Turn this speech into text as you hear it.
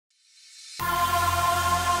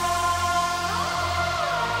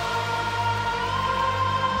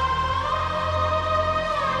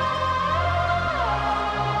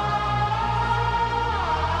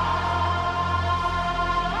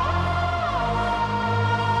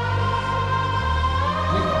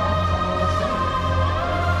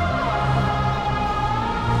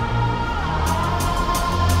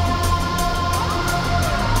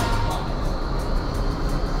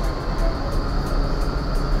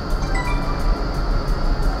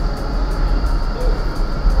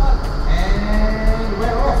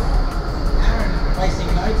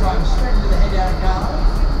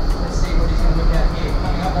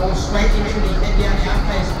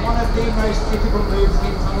difficult moves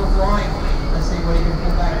in tunnel flying. Let's see what he can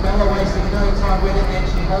pull back. Bella wasting no time with it, and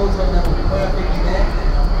she holds her level perfectly there.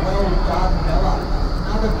 Well done, Bella.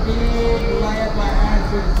 Another big layout by Aaron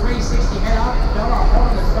through the 360 head up. Bella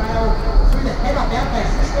on the trail through the head up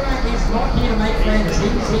outpace. This guy is not here to make friends.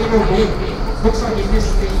 He's here to win. Looks like he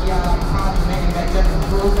missed the part of the meeting about Jennifer's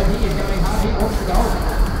rules, but he is going hard. He wants to go.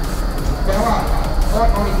 Bella,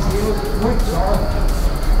 right on his heels. Good job.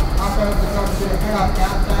 Up over the top to the head up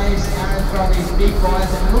outface. Aaron throwing these big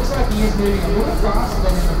fires, and it looks like he is moving a little faster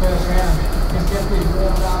than in the first round. He's definitely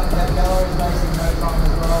warmed up. That Bella is wasting no time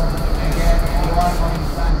as well. Again, right on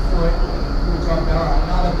his back foot. Good job, Bella.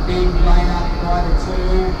 Another big lane up by the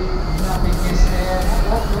two. Nothing missed there.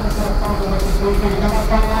 What was that fumble when he's good? You know what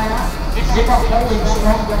front layer? Zip up holding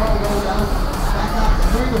strong, Bella. Well done. Back up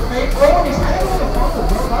through the feet. Oh, he's had on the fumble.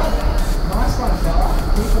 Well done. Nice one, Bella.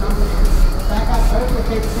 Keep it under him. Back up over the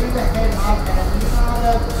feet, through the head up, and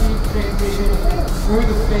another big transition through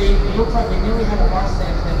the feet. It looks like we nearly had a bus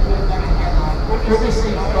there, but then pull it back together. Good to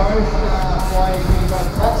see both flyers being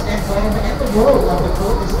both top and bottom, and the wall of the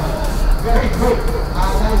court this time. Very good.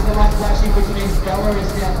 That is the light flashing, which means Bella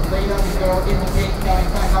is now the leader. The girl in the pink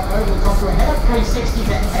going back up over the top to a head up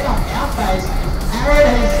 360, then head up outface.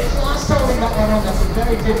 Aaron is just holding that one on. That's a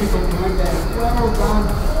very difficult move there. Well done.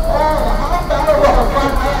 Oh, the half barrel roll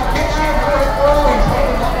front layout. Can Aaron do it? Oh, he's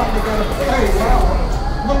holding that one together very well.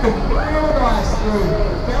 Looking real nice through.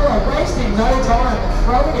 Bella wasting no time and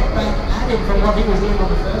throwing it back at him from what he was doing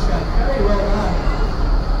on the first round. Very well done.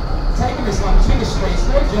 Taking this one to the streets.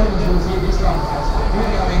 No Germans rules here this time.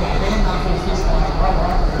 We're going bare knuckles this time. I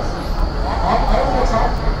like this. Over the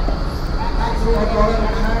top. Back through the bottom.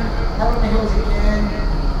 Aaron holding the heels again.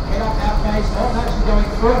 Head up outface. Oh no, she's going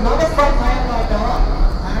through. Another front layout by Bella.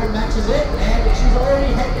 Aaron matches it, and she's already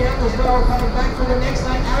head down as well, coming back for the next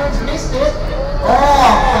lane. Aaron's missed it. Oh,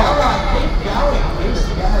 Bella, keep going. Here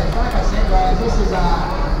she goes. Like I said, guys, this is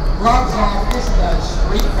gloves off. This is a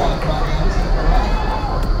street fight right now. This is great.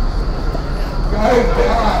 Go,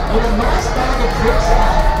 Bella, with a nice bag of tricks.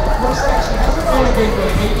 Looks like she hasn't really been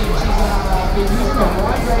competing. She's been using a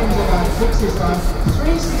wide range of tricks this time.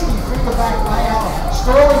 360 through the back layout,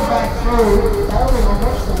 strolling back through, holding on,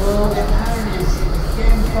 watch the world, and Aaron is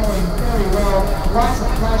again following very well. Lights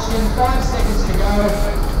are flashing, 5 seconds to go.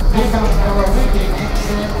 Here comes Bella with the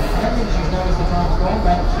exit. I don't think she's noticed the time's gone,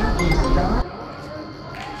 but she is done.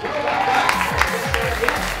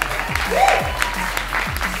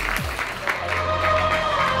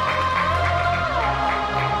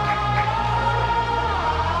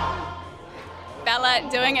 Bella,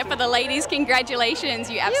 doing it for the ladies. Congratulations,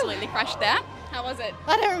 you absolutely crushed that. How was it?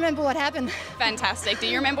 I don't remember what happened. Fantastic. Do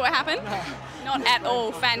you remember what happened? No. Not at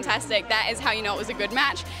all. Fantastic. That is how you know it was a good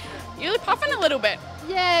match. You're puffing a little bit.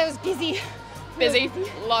 Yeah, it was busy. Busy?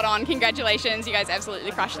 Lot on. Congratulations. You guys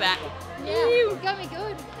absolutely crushed that. Yeah, it got me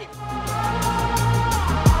good.